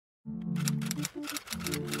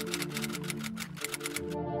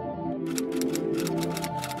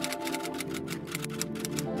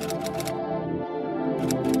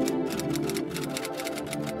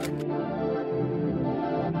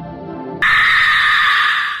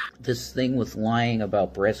this thing with lying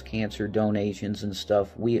about breast cancer donations and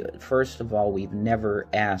stuff, first of all, we've never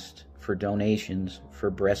asked for donations for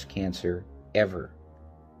breast cancer, ever.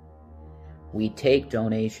 We take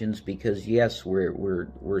donations because, yes,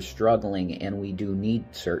 we're struggling and we do need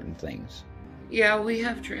certain things. Yeah, we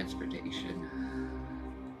have transportation.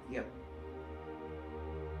 Yep.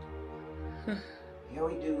 Yeah,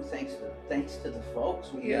 we do, thanks to the folks.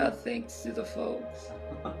 Yeah, thanks to the folks.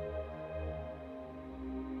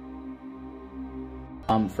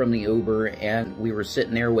 From the Uber, and we were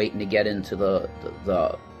sitting there waiting to get into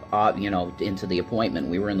into the appointment.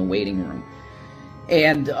 We were in the waiting room.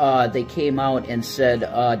 And they came out and said,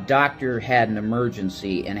 doctor had an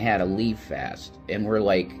emergency and had to leave fast. And we're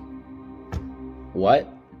like,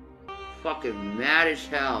 what? Fucking mad as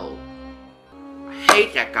hell. I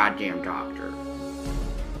hate that goddamn doctor.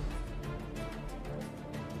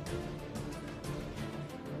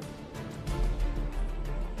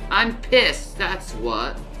 I'm pissed, that's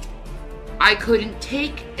what. I couldn't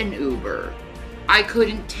take an Uber.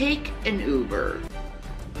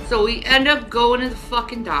 So we end up going to the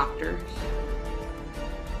fucking doctor's.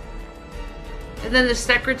 And then the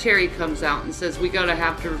secretary comes out and says we gotta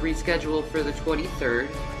have to reschedule for the 23rd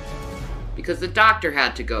because the doctor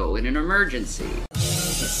had to go in an emergency. The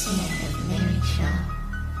scene of Mary Shaw.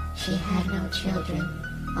 She had no children,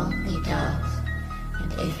 only dogs.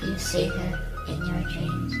 And if you see her in your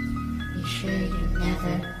dreams, be sure you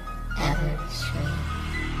never, ever scream.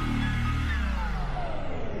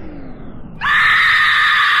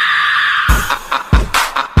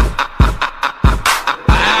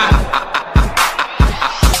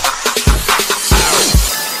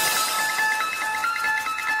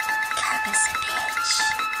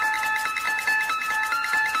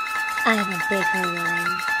 I'm a bigger one.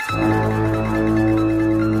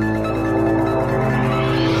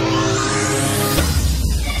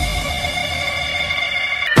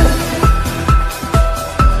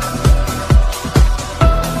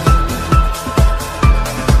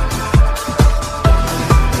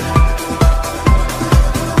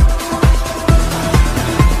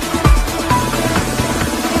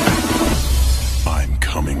 I'm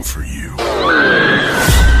coming for you.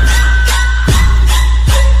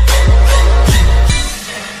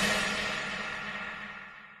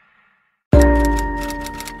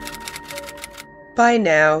 By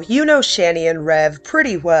now, you know Shanny and Rev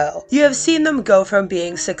pretty well. You have seen them go from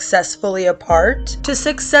being successfully apart to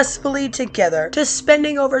successfully together to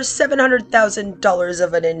spending over $700,000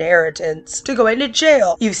 of an inheritance to going to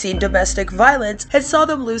jail. You've seen domestic violence and saw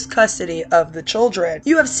them lose custody of the children.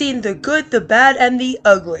 You have seen the good, the bad, and the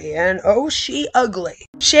ugly, and oh, she ugly.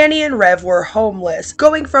 Shanny and Rev were homeless,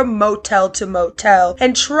 going from motel to motel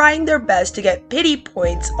and trying their best to get pity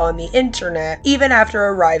points on the internet, even after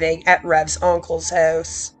arriving at Rev's uncle's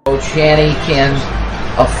house. So Shanny can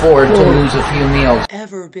afford to lose a few meals.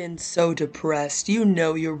 Ever been so depressed you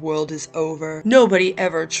know your world is over? Nobody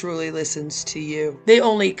ever truly listens to you. They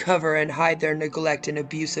only cover and hide their neglect and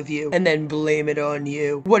abuse of you and then blame it on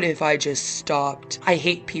you. What if I just stopped? I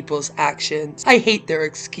hate people's actions. I hate their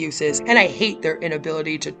excuses, and I hate their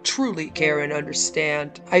inability to truly care and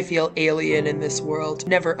understand. I feel alien in this world,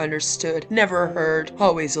 never understood, never heard,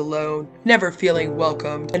 always alone, never feeling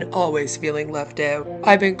welcomed, and always feeling left out.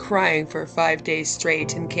 I've been crying for 5 days straight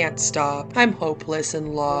and can't stop. I'm hopeless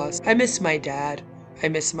and lost. I miss my dad. I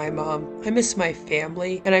miss my mom. I miss my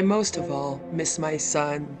family. And I most of all miss my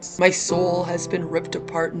sons. My soul has been ripped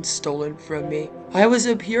apart and stolen from me. I was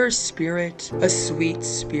a pure spirit, a sweet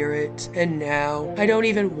spirit, and now I don't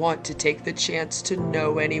even want to take the chance to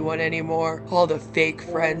know anyone anymore. All the fake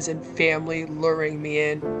friends and family luring me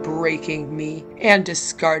in, breaking me, and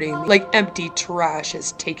discarding me like empty trash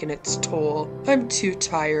has taken its toll. I'm too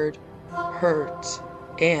tired, hurt,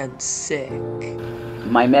 and sick.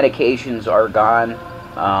 My medications are gone,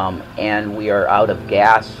 and we are out of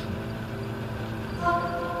gas.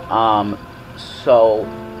 So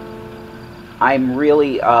I'm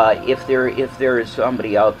really, if there is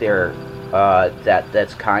somebody out there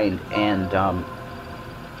that's kind and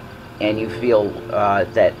you feel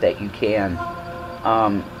that you can,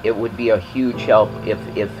 it would be a huge help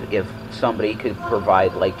if somebody could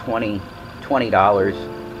provide like $20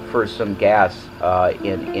 for some gas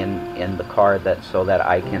in the car, so that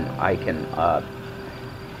I can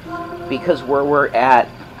because where we're at,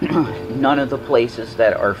 none of the places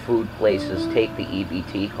that are food places take the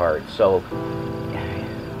EBT card. So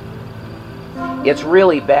It's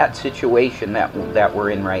really bad situation that we're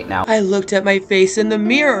in right now. I looked at my face in the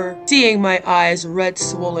mirror, seeing my eyes red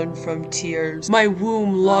swollen from tears, my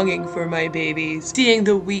womb longing for my babies, seeing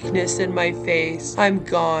the weakness in my face. I'm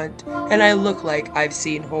gaunt, and I look like I've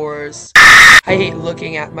seen horrors. I hate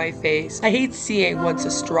looking at my face. I hate seeing once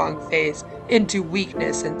a strong face into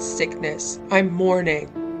weakness and sickness. I'm mourning.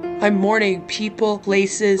 I'm mourning people,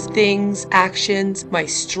 places, things, actions, my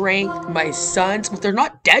strength, my sons. But they're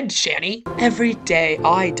not dead, Shanny. Every day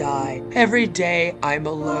I die. Every day I'm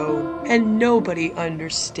alone. And nobody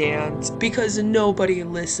understands because nobody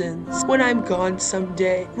listens. When I'm gone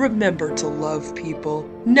someday, remember to love people.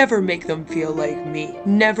 Never make them feel like me.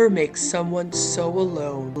 Never make someone so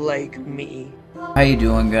alone like me. How you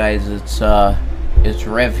doing, guys? It's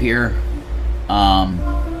Rev here.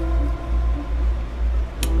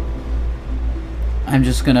 I'm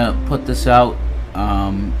just gonna put this out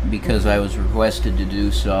because I was requested to do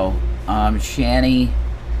so. Shanny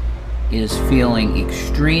is feeling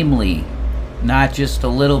extremely, not just a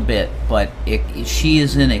little bit, but she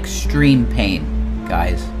is in extreme pain,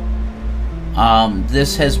 guys.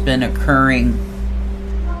 This has been occurring,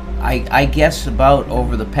 I guess, about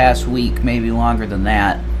over the past week, maybe longer than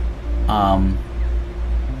that.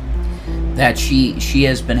 That she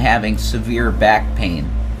has been having severe back pain,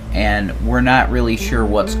 and we're not really sure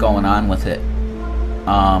what's going on with it.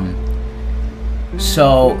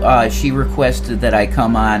 So she requested that I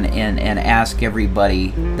come on and ask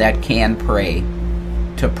everybody that can pray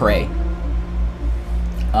to pray.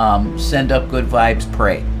 Send up good vibes,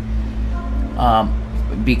 pray.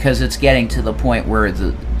 Because it's getting to the point where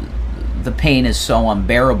the pain is so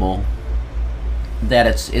unbearable that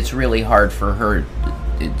it's really hard for her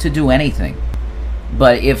to do anything.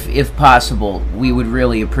 But if possible, we would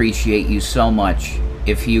really appreciate you so much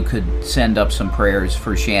if you could send up some prayers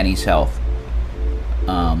for Shanny's health.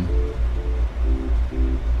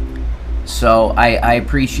 So I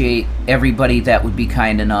appreciate everybody that would be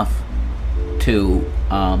kind enough to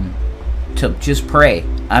just pray.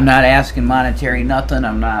 I'm not asking monetary nothing.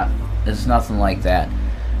 It's nothing like that.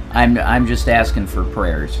 I'm just asking for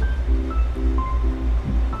prayers.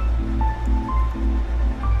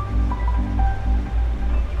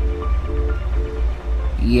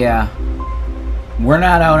 Yeah, we're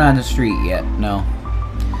not out on the street yet, no.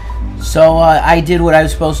 So I did what I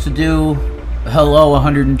was supposed to do. Hello,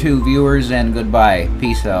 102 viewers, and goodbye.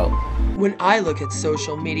 Peace out. When I look at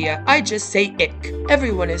social media, I just say ick.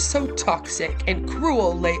 Everyone is so toxic and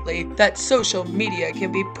cruel lately that social media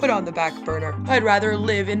can be put on the back burner. I'd rather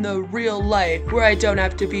live in the real life where I don't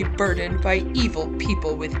have to be burdened by evil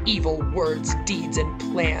people with evil words, deeds, and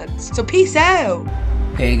plans. So peace out!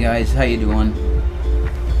 Hey guys, how you doing?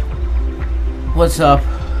 What's up?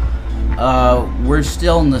 We're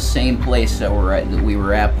still in the same place that we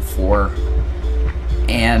were at before,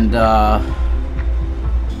 and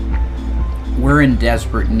we're in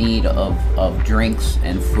desperate need of drinks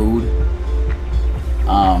and food.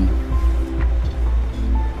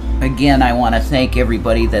 Again, I want to thank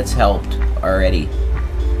everybody that's helped already.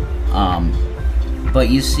 But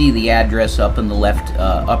you see the address up in the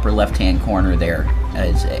upper left-hand corner there.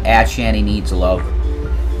 It's at shannyneedslove.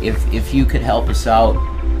 If you could help us out,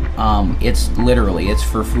 it's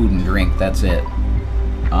for food and drink. That's it.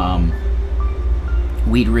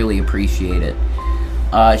 We'd really appreciate it.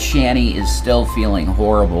 Shanny is still feeling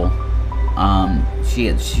horrible.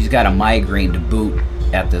 She's got a migraine to boot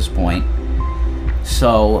at this point.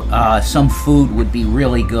 So some food would be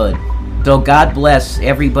really good. So God bless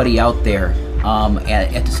everybody out there,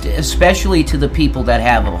 especially to the people that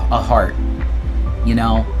have a heart. You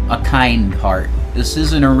know, a kind heart. This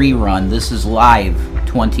isn't a rerun. This is live.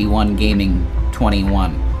 21 Gaming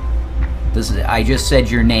 21. I just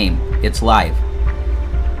said your name. It's live.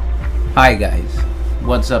 Hi guys.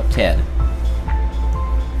 What's up, Ted?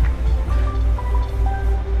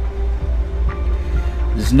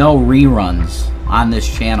 There's no reruns on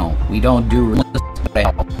this channel. We don't do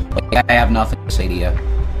reruns. I have nothing to say to you.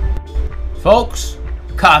 Folks,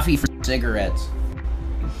 coffee for cigarettes.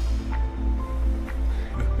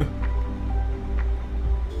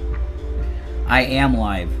 I am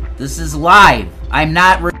live. This is live. I'm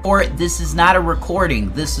not this is not a recording.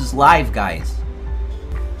 This is live, guys.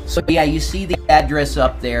 So yeah, you see the address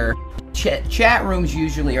up there. Chat rooms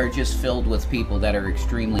usually are just filled with people that are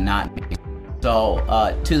extremely not. So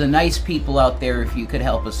to the nice people out there, if you could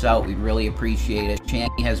help us out, we'd really appreciate it.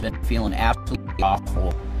 Shanny has been feeling absolutely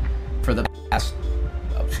awful for the past,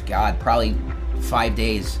 God, probably 5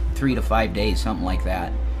 days, 3 to 5 days, something like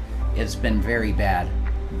that. It's been very bad.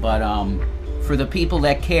 But for the people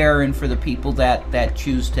that care and for the people that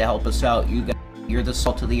choose to help us out, you're the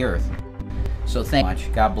salt of the earth. So thank you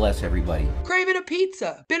much. God bless everybody. Craving a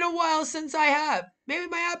pizza. Been a while since I have. Maybe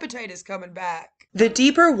my appetite is coming back. The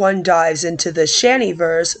deeper one dives into the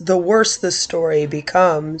Shannyverse, the worse the story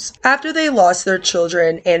becomes. After they lost their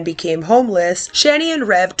children and became homeless, Shanny and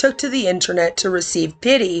Rev took to the internet to receive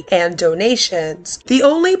pity and donations. The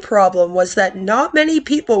only problem was that not many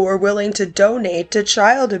people were willing to donate to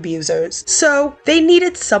child abusers, so they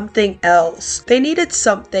needed something else. They needed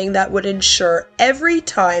something that would ensure every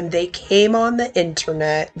time they came on the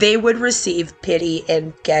internet, they would receive pity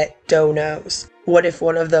and get donos. What if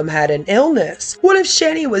one of them had an illness? What if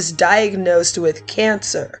Shanny was diagnosed with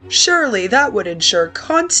cancer? Surely that would ensure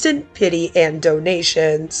constant pity and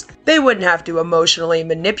donations. They wouldn't have to emotionally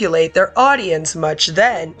manipulate their audience much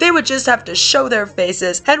then. They would just have to show their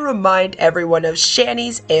faces and remind everyone of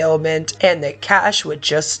Shanny's ailment, and the cash would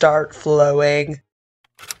just start flowing.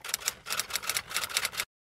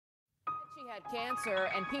 Cancer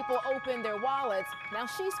and people opened their wallets. Now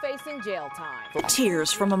she's facing jail time. Tears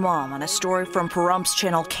from a mom on a story from Pahrumps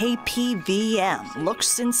channel KPVM. Looks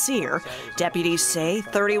sincere. Deputies say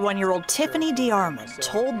 31-year-old Tiffany DeArmond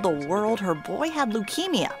told the world her boy had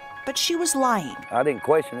leukemia, but she was lying. I didn't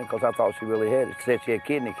question it because I thought she really had it. She said she had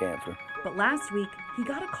kidney cancer. But last week, he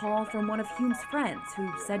got a call from one of Hume's friends who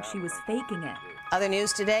said she was faking it. Other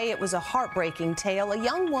news today, it was a heartbreaking tale. A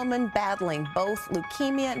young woman battling both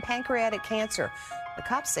leukemia and pancreatic cancer. The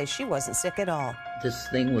cops say she wasn't sick at all. This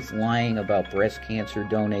thing with lying about breast cancer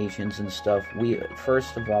donations and stuff,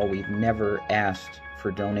 first of all, we've never asked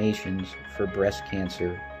for donations for breast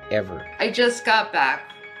cancer, ever. I just got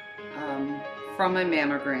back from my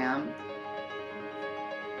mammogram.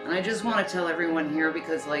 And I just want to tell everyone here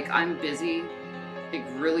because, like, I'm busy, like,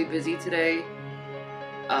 really busy today.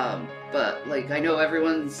 But, like, I know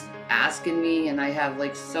everyone's asking me, and I have,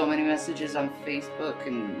 like, so many messages on Facebook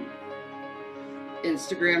and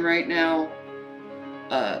Instagram right now.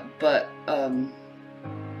 I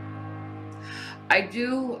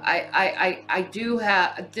do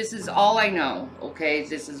have, this is all I know, okay?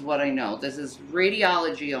 This is what I know. This is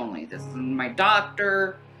radiology only. This is my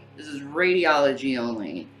doctor. This is radiology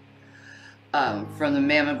only from the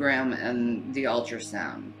mammogram and the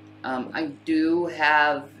ultrasound. I do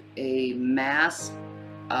have a mass,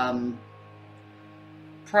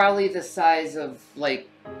 probably the size of like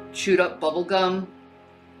chewed up bubble gum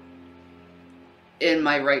in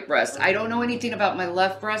my right breast. I don't know anything about my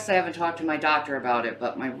left breast. I haven't talked to my doctor about it,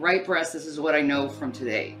 but my right breast, this is what I know from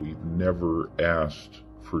today. We've never asked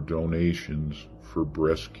for donations for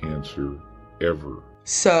breast cancer, ever.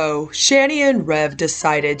 So, Shanny and Rev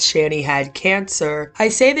decided Shanny had cancer. I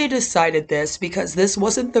say they decided this because this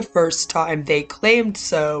wasn't the first time they claimed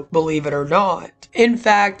so, believe it or not. In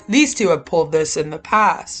fact, these two have pulled this in the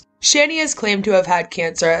past. Shanny has claimed to have had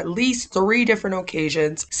cancer at least 3 different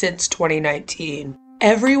occasions since 2019.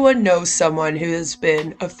 Everyone knows someone who has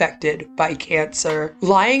been affected by cancer.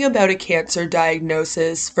 Lying about a cancer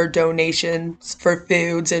diagnosis for donations for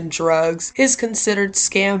foods and drugs is considered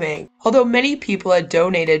scamming. Although many people had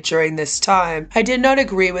donated during this time, I did not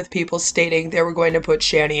agree with people stating they were going to put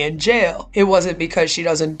Shanny in jail. It wasn't because she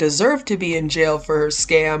doesn't deserve to be in jail for her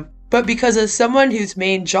scam, but because as someone whose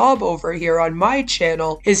main job over here on my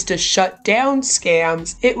channel is to shut down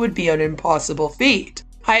scams, it would be an impossible feat.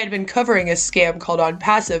 I had been covering a scam called On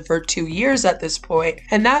Passive for 2 years at this point,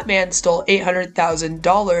 and that man stole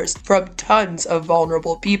 $800,000 from tons of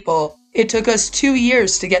vulnerable people. It took us 2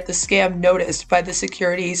 years to get the scam noticed by the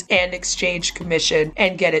Securities and Exchange Commission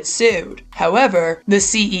and get it sued. However, the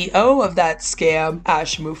CEO of that scam,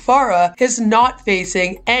 Ash Mufareh, is not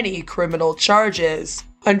facing any criminal charges.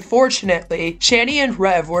 Unfortunately, Shanny and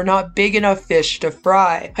Rev were not big enough fish to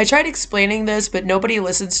fry. I tried explaining this, but nobody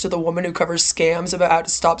listens to the woman who covers scams about how to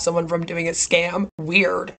stop someone from doing a scam.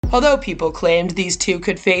 Weird. Although people claimed these two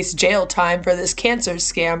could face jail time for this cancer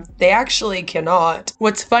scam, they actually cannot.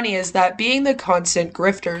 What's funny is that being the constant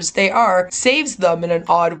grifters they are saves them in an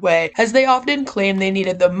odd way, as they often claim they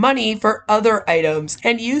needed the money for other items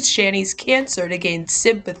and use Shanny's cancer to gain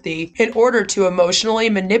sympathy in order to emotionally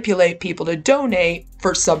manipulate people to donate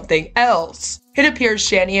for something else. It appears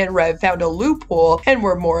Shanny and Rev found a loophole and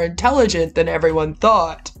were more intelligent than everyone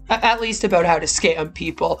thought. At least about how to scam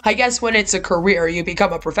people. I guess when it's a career, you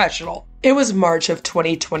become a professional. It was March of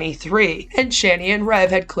 2023, and Shanny and Rev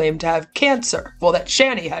had claimed to have cancer. Well, that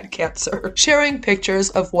Shanny had cancer. Sharing pictures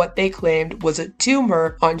of what they claimed was a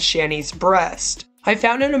tumor on Shanny's breast. I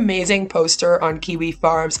found an amazing poster on Kiwi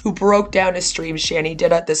Farms who broke down a stream Shanny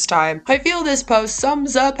did at this time. I feel this post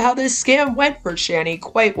sums up how this scam went for Shanny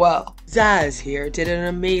quite well. Zaz here did an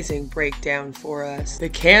amazing breakdown for us. The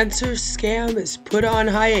cancer scam is put on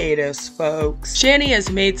hiatus, folks. Shanny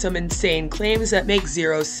has made some insane claims that make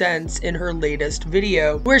zero sense in her latest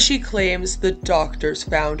video, where she claims the doctors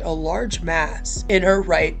found a large mass in her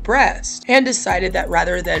right breast and decided that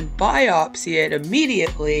rather than biopsy it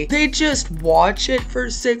immediately, they'd just watch it for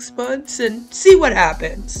 6 months and see what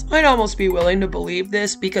happens. I'd almost be willing to believe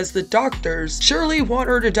this because the doctors surely want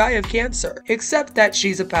her to die of cancer, except that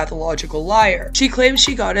she's a pathological liar. She claims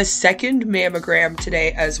she got a second mammogram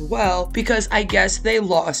today as well because I guess they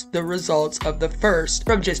lost the results of the first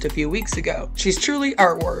from just a few weeks ago. She's truly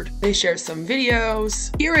our word. They share some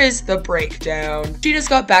videos. Here is the breakdown. She just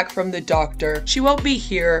got back from the doctor. She won't be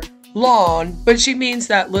here long, but she means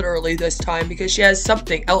that literally this time because she has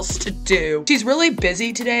something else to do. She's really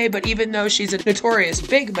busy today, but even though she's a notorious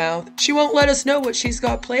big mouth, she won't let us know what she's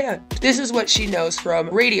got planned. This is what she knows from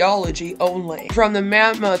radiology only, from the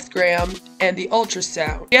mammogram and the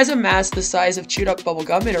ultrasound. She has a mass the size of chewed up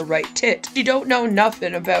bubblegum in her right tit. She don't know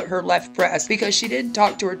nothing about her left breast because she didn't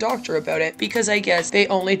talk to her doctor about it because I guess they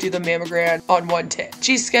only do the mammogram on one tit.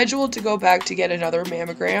 She's scheduled to go back to get another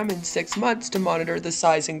mammogram in 6 months to monitor the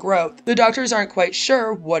size and growth. The doctors aren't quite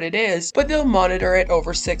sure what it is, but they'll monitor it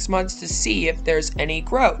over 6 months to see if there's any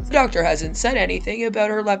growth. The doctor hasn't said anything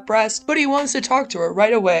about her left breast, but he wants to talk to her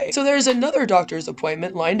right away. So there's another doctor's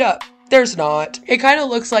appointment lined up. There's not. It kind of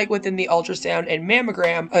looks like within the ultrasound and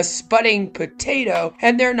mammogram, a spudding potato,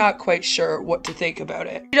 and they're not quite sure what to think about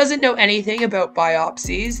it. She doesn't know anything about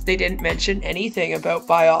biopsies. They didn't mention anything about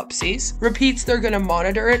biopsies. Repeats they're gonna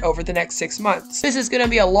monitor it over the next 6 months. This is gonna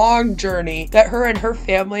be a long journey that her and her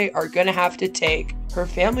family are gonna have to take. Her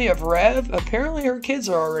family of Rev, apparently her kids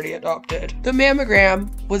are already adopted. The mammogram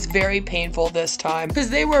was very painful this time because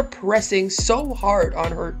they were pressing so hard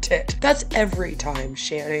on her tit. That's every time,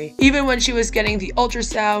 Shanny. Even when she was getting the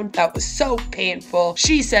ultrasound, that was so painful.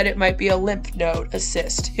 She said it might be a lymph node, a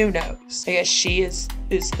cyst, who knows? I guess she is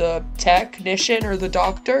the technician or the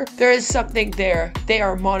doctor. There is something there. They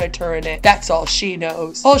are monitoring it. That's all she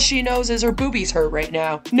knows. All she knows is her boobies hurt right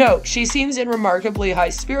now. No, she seems in remarkably high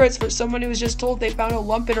spirits for someone who was just told they found a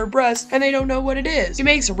lump in her breast and they don't know what it is. She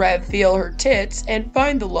makes Rev feel her tits and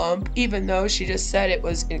find the lump, even though she just said it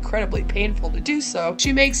was incredibly painful to do so.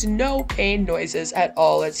 She makes no pain noises at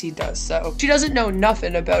all as he does so. She doesn't know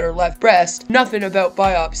nothing about her left breast, nothing about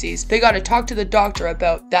biopsies. They gotta talk to the doctor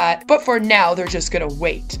about that, but for now they're just gonna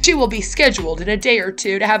wait. She will be scheduled in a day or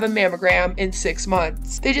two to have a mammogram in 6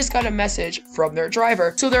 months. They just got a message from their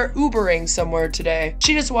driver, so they're Ubering somewhere today.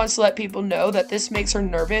 She just wants to let people know that this makes her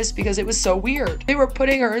nervous because it was so weird. They were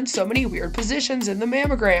putting her in so many weird positions in the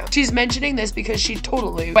mammogram. She's mentioning this because she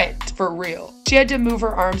totally went for real. She had to move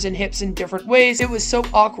her arms and hips in different ways. It was so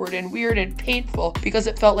awkward and weird and painful because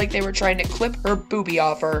it felt like they were trying to clip her boobie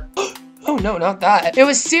off her. Oh no, not that. It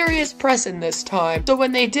was serious pressing this time. So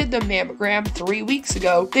when they did the mammogram 3 weeks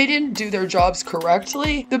ago, they didn't do their jobs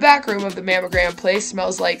correctly. The back room of the mammogram place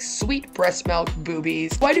smells like sweet breast milk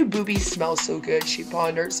boobies. Why do boobies smell so good, she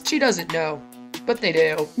ponders. She doesn't know. But they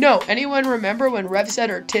do. No, anyone remember when Rev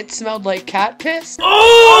said her tits smelled like cat piss?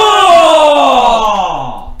 Oh!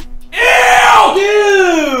 Ew!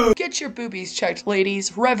 Dude! Get your boobies checked,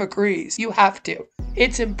 ladies. Rev agrees. You have to.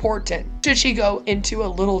 It's important. Should she go into a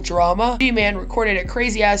little drama? G-Man recorded a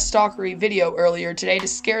crazy-ass stalkery video earlier today to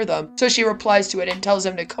scare them, so she replies to it and tells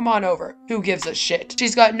him to come on over. Who gives a shit?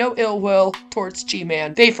 She's got no ill will towards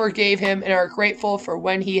G-Man. They forgave him and are grateful for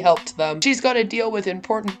when he helped them. She's got to deal with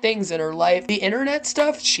important things in her life. The internet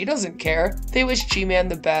stuff? She doesn't care. They wish G-Man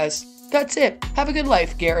the best. That's it. Have a good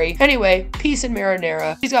life, Gary. Anyway, peace and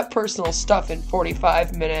marinara. She's got personal stuff in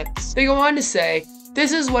 45 minutes. They go on to say,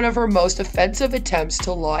 this is one of her most offensive attempts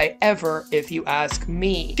to lie ever, if you ask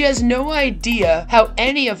me. She has no idea how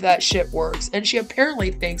any of that shit works, and she apparently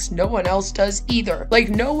thinks no one else does either. Like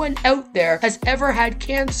no one out there has ever had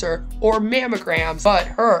cancer or mammograms but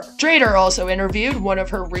her. Drader also interviewed one of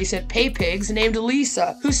her recent pay pigs named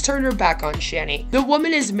Lisa, who's turned her back on Shanny. The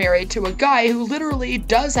woman is married to a guy who literally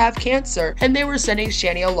does have cancer, and they were sending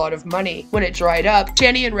Shanny a lot of money. When it dried up,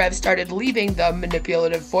 Shanny and Rev started leaving the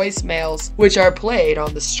manipulative voicemails, which are played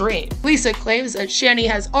on the stream. Lisa claims that Shanny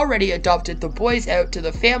has already adopted the boys out to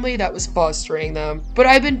the family that was fostering them. But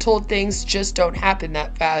I've been told things just don't happen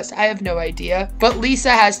that fast. I have no idea. But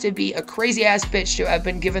Lisa has to be a crazy ass bitch to have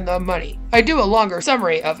been given them money. I do a longer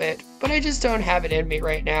summary of it. but I just don't have it in me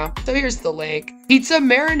right now. So here's the link. Pizza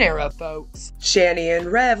marinara, folks. Shanny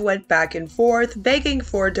and Rev went back and forth, begging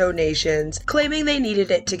for donations, claiming they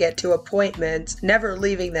needed it to get to appointments, never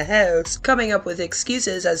leaving the house, coming up with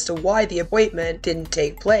excuses as to why the appointment didn't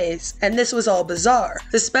take place. And this was all bizarre,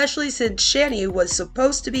 especially since Shanny was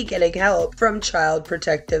supposed to be getting help from Child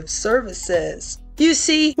Protective Services. You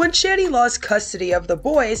see, when Shanny lost custody of the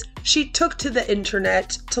boys, she took to the internet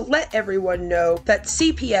to let everyone know that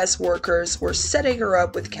CPS workers were setting her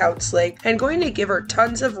up with counseling and going to give her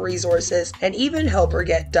tons of resources and even help her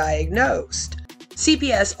get diagnosed.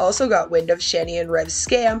 CPS also got wind of Shanny and Rev's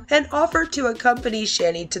scam and offered to accompany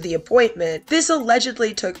Shanny to the appointment. This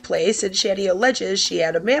allegedly took place, and Shanny alleges she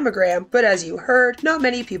had a mammogram, but as you heard, not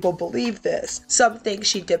many people believe this. Some think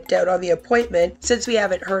she dipped out on the appointment, since we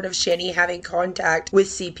haven't heard of Shanny having contact with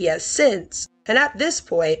CPS since. And at this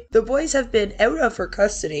point, the boys have been out of her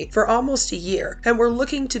custody for almost a year and were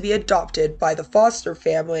looking to be adopted by the foster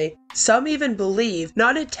family. Some even believe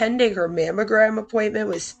not attending her mammogram appointment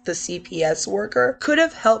with the CPS worker could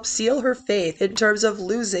have helped seal her fate in terms of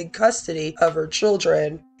losing custody of her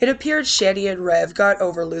children. It appeared Shanny and Rev got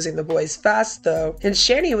over losing the boys fast though, and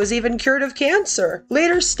Shanny was even cured of cancer,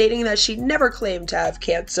 later stating that she never claimed to have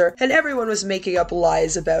cancer and everyone was making up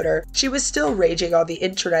lies about her. She was still raging on the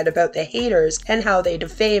internet about the haters and how they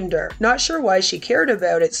defamed her. Not sure why she cared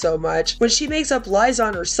about it so much when she makes up lies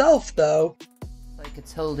on herself though. Like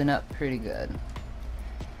it's holding up pretty good.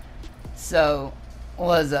 So,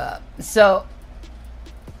 what's up? So,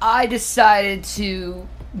 I decided to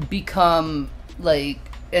become like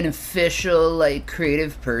an official like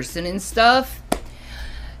creative person and stuff.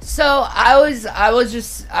 So I was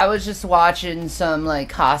just watching some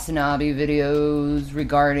like Hasanabi videos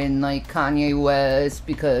regarding like Kanye West,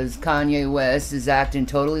 because Kanye West is acting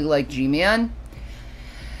totally like G-Man.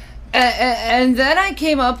 And then I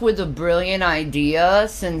came up with a brilliant idea,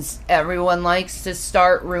 since everyone likes to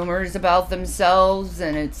start rumors about themselves,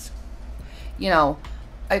 and it's, you know,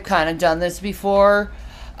 I've kind of done this before.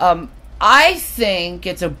 I think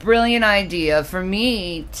it's a brilliant idea for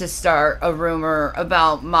me to start a rumor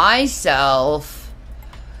about myself,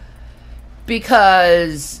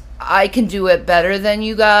 because I can do it better than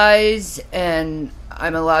you guys, and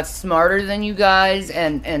I'm a lot smarter than you guys,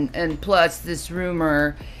 and plus this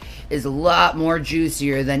rumor is a lot more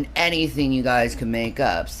juicier than anything you guys can make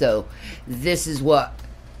up. So this is what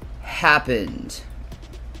happened.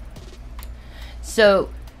 So,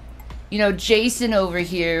 you know, Jason over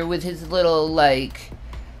here with his little like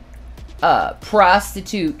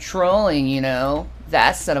prostitute trolling, you know,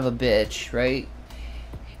 that son of a bitch, right?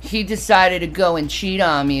 He decided to go and cheat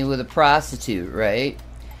on me with a prostitute, right?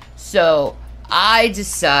 So I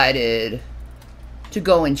decided to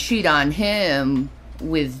go and cheat on him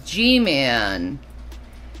with G-Man.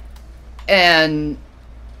 And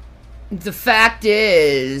the fact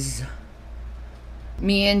is,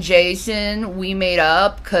 me and Jason, we made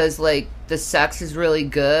up because like the sex is really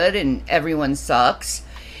good and everyone sucks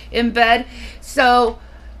in bed. So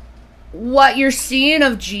what you're seeing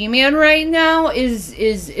of G-Man right now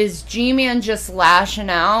is G-Man just lashing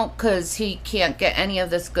out because he can't get any of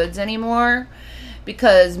this goods anymore,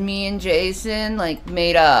 because me and Jason like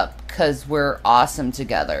made up because we're awesome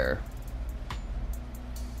together.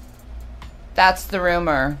 That's the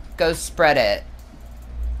rumor. Go spread it.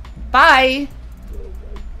 Bye.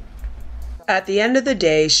 At the end of the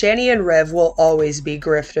day, Shanny and Rev will always be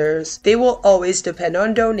grifters. They will always depend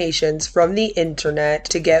on donations from the internet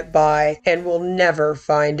to get by and will never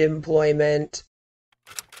find employment.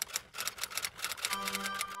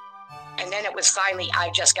 And then it was finally,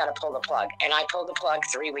 I just got to pull the plug. And I pulled the plug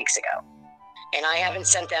 3 weeks ago. And I haven't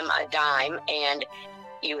sent them a dime. And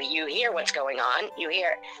you hear what's going on. You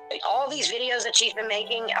hear all these videos that she's been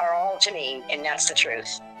making are all to me. And that's the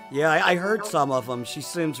truth. Yeah, I heard some of them. She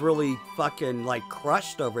seems really fucking, like,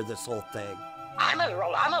 crushed over this whole thing. I'm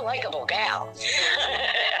a likable gal.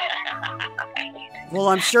 Well,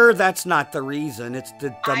 I'm sure that's not the reason. It's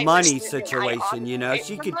the money situation, you know?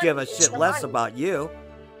 She could give a shit less about you.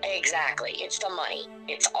 Exactly. It's the money.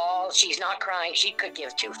 It's all. She's not crying. She could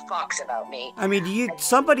give 2 fucks about me. I mean,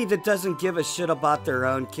 somebody that doesn't give a shit about their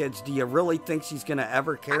own kids, do you really think she's going to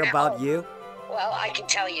ever care about you? Well, I can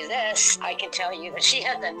tell you this. I can tell you that she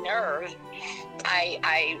had the nerve.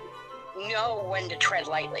 I know when to tread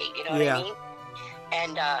lightly. You know what I mean?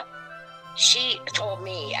 And she told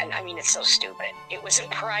me, and I mean, it's so stupid. It was a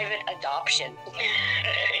private adoption.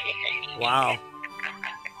 Wow.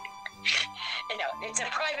 No, it's a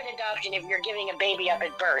private adoption if you're giving a baby up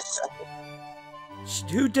at birth.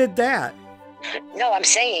 Who did that? No, I'm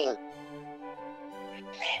saying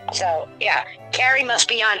So, yeah, Carrie must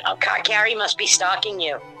be on. Oh, Carrie must be stalking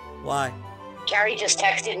you. Why? Carrie just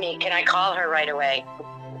texted me. Can I call her right away?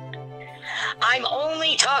 I'm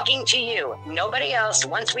only talking to you. Nobody else.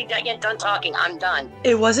 Once we get done talking, I'm done.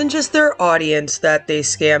 It wasn't just their audience that they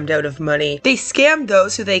scammed out of money. They scammed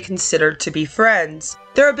those who they considered to be friends.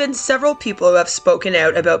 There have been several people who have spoken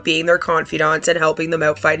out about being their confidants and helping them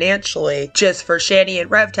out financially, just for Shanny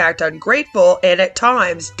and Rev to act ungrateful and at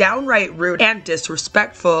times downright rude and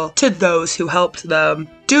disrespectful to those who helped them.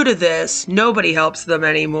 Due to this, nobody helps them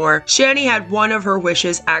anymore. Shanny had one of her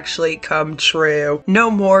wishes actually come true.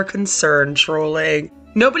 No more concern trolling.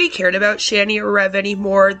 Nobody cared about Shanny or Rev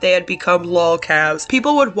anymore. They had become lolcows.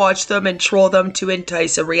 People would watch them and troll them to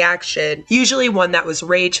entice a reaction, usually one that was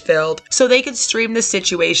rage-filled, so they could stream the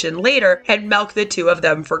situation later and milk the two of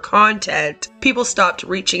them for content. People stopped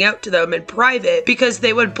reaching out to them in private because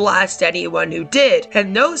they would blast anyone who did,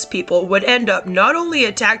 and those people would end up not only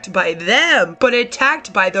attacked by them, but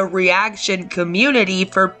attacked by the reaction community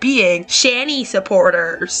for being Shanny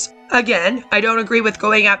supporters. Again, I don't agree with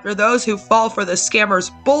going after those who fall for the scammers'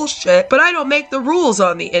 bullshit, but I don't make the rules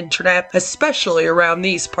on the internet, especially around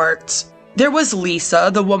these parts. There was Lisa,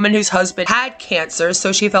 the woman whose husband had cancer,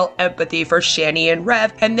 so she felt empathy for Shanny and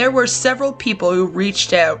Rev, and there were several people who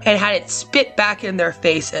reached out and had it spit back in their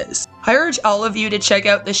faces. I urge all of you to check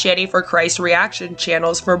out the Shanny4Christ reaction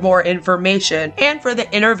channels for more information, and for the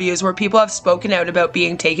interviews where people have spoken out about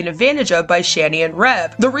being taken advantage of by Shanny and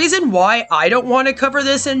Rev. The reason why I don't want to cover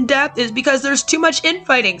this in depth is because there's too much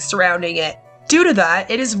infighting surrounding it. Due to that,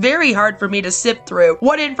 it is very hard for me to sift through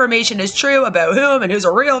what information is true about whom and who's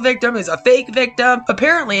a real victim, who's a fake victim.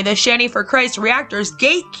 Apparently, the Shanny4Christ reactors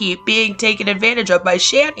gatekeep being taken advantage of by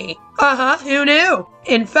Shanny. Who knew?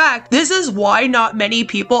 In fact, this is why not many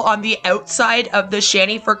people on the outside of the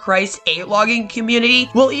Shanny4Christ 8-logging community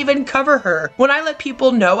will even cover her. When I let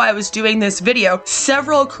people know I was doing this video,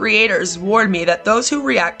 several creators warned me that those who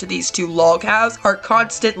react to these two lolcows are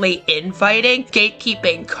constantly infighting,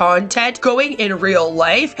 gatekeeping content, going in real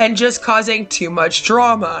life, and just causing too much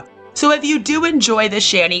drama. So if you do enjoy the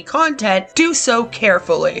Shanny content, do so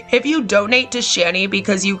carefully. If you donate to Shanny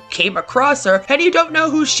because you came across her and you don't know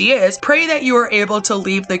who she is, pray that you are able to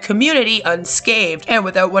leave the community unscathed and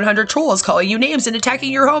without 100 trolls calling you names and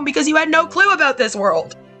attacking your home because you had no clue about this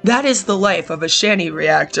world. That is the life of a Shanny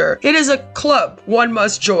reactor. It is a club one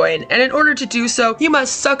must join, and in order to do so, you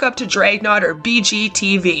must suck up to Dragnot or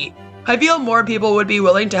BGTV. I feel more people would be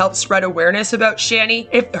willing to help spread awareness about Shanny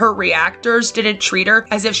if her reactors didn't treat her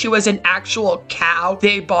as if she was an actual cow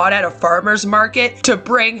they bought at a farmer's market to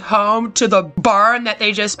bring home to the barn that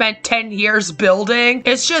they just spent 10 years building.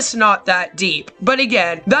 It's just not that deep. But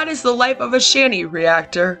again, that is the life of a Shanny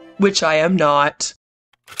reactor, which I am not.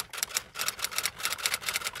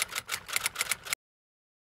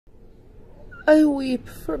 I weep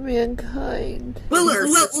for mankind. Well,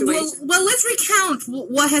 let's recount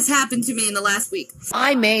what has happened to me in the last week.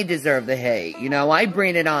 I may deserve the hate, you know, I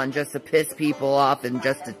bring it on just to piss people off and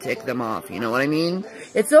just to tick them off, you know what I mean?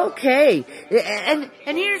 It's okay. And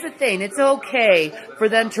here's the thing, it's okay for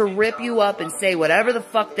them to rip you up and say whatever the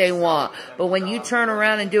fuck they want, but when you turn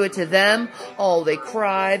around and do it to them, oh, they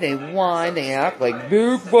cry, they whine, they act like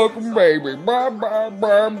big fucking baby, blah, blah,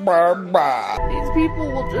 blah, blah, blah. These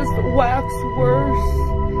people will just wax worse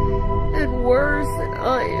and worse,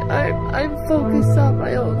 and I'm focused on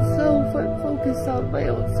my own self. I'm focused on my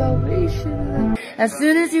own salvation. As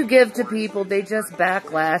soon as you give to people, they just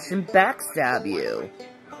backlash and backstab you.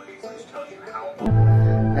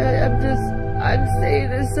 I'm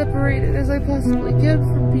staying as separated as I possibly can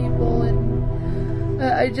from people, and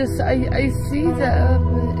I see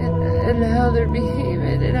them and how they're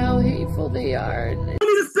behaving and how hateful they are. I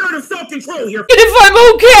need a spirit of self-control here. And if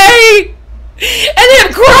I'm okay! And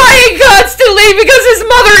him crying constantly because his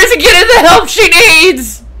mother isn't getting the help she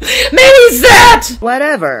needs! Maybe it's that!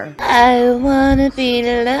 Whatever. I wanna be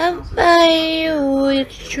loved by you,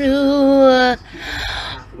 it's true.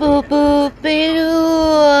 Boop boop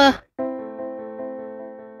be-doo.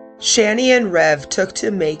 Shanny and Rev took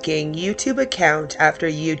to making YouTube account after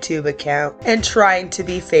YouTube account and trying to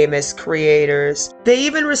be famous creators. They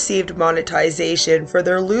even received monetization for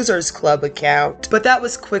their Losers Club account, but that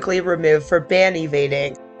was quickly removed for ban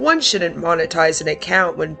evading. One shouldn't monetize an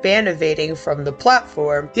account when ban evading from the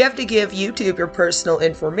platform. You have to give YouTube your personal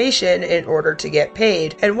information in order to get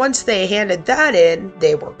paid, and once they handed that in,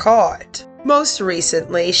 they were caught. Most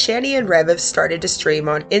recently, Shanny and Rev have started to stream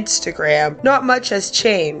on Instagram. Not much has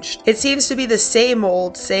changed. It seems to be the same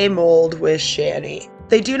old with Shanny.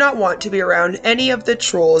 They do not want to be around any of the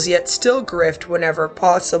trolls, yet still grift whenever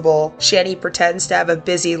possible. Shanny pretends to have a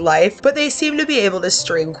busy life, but they seem to be able to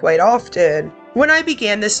stream quite often. When I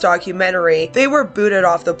began this documentary, they were booted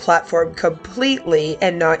off the platform completely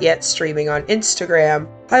and not yet streaming on Instagram.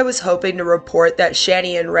 I was hoping to report that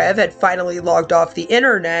Shanny and Rev had finally logged off the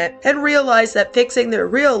internet and realized that fixing their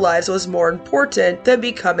real lives was more important than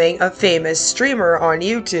becoming a famous streamer on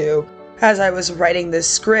YouTube. As I was writing this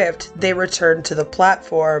script, they returned to the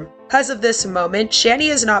platform. As of this moment, Shanny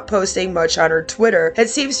is not posting much on her Twitter and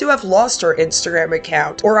seems to have lost her Instagram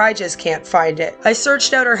account, or I just can't find it. I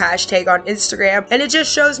searched out her hashtag on Instagram and it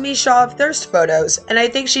just shows me Shaw of Thirst photos, and I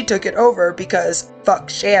think she took it over because fuck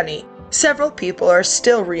Shanny. Several people are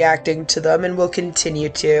still reacting to them and will continue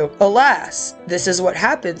to. Alas, this is what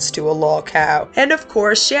happens to a Lolcow. And of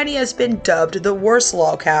course, Shanny has been dubbed the worst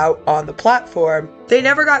Lolcow on the platform. They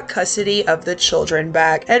never got custody of the children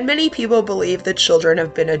back, and many people believe the children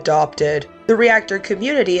have been adopted. The reactor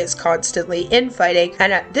community is constantly infighting,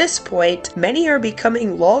 and at this point, many are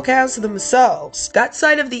becoming Lolcows themselves. That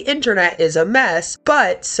side of the internet is a mess,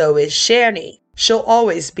 but so is Shanny. She'll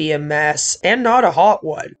always be a mess, and not a hot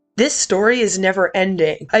one. This story is never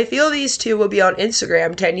ending. I feel these two will be on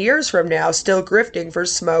Instagram 10 years from now still grifting for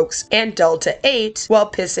smokes and Delta 8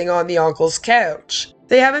 while pissing on the uncle's couch.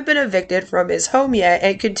 They haven't been evicted from his home yet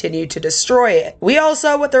and continue to destroy it. We all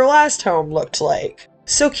saw what their last home looked like.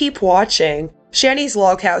 So keep watching. Shanny's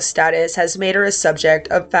Lolcow status has made her a subject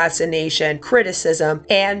of fascination, criticism,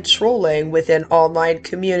 and trolling within online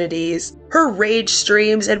communities. Her rage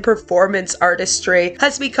streams and performance artistry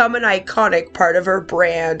has become an iconic part of her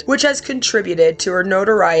brand, which has contributed to her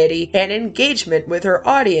notoriety and engagement with her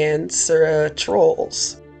audience,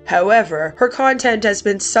 trolls. However, her content has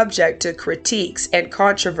been subject to critiques and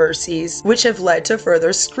controversies, which have led to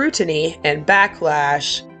further scrutiny and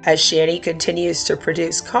backlash. As Shanny continues to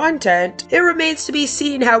produce content, it remains to be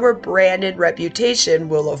seen how her brand and reputation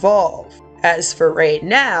will evolve. As for right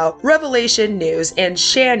now, Revelation News and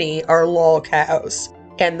Shanny are Lolcows,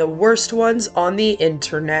 and the worst ones on the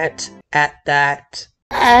internet at that.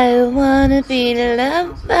 I wanna be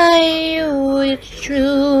loved by you, it's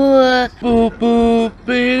true. Boop boop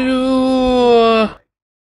doo.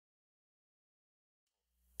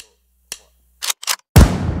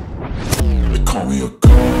 They call me a god.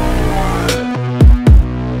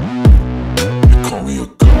 They call me a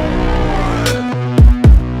god.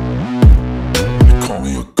 They call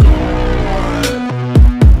me a god.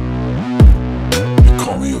 They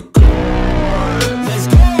call me a god. Let's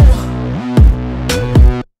go.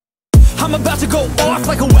 I'm about to go off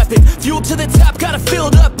like a weapon. Fuel to the top, got a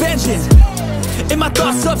filled up engine. In my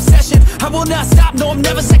thoughts, obsession. I will not stop, no, I'm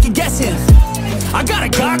never second guessing. I got a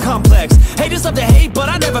God complex. Haters love to hate, but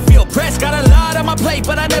I never feel pressed. Got a lot on my plate,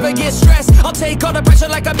 but I never get stressed. I'll take all the pressure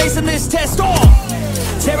like I'm acing this test.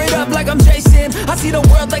 Tear it up like I'm Jason. I see the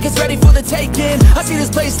world like it's ready for the taking. I see this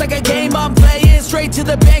place like a game I'm playing. Straight to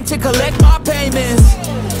the bank to collect my payments.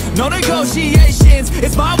 No negotiations,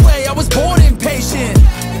 it's my way, I was born impatient.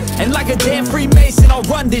 And like a damn Freemason, I'll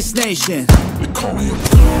run this nation. They call me a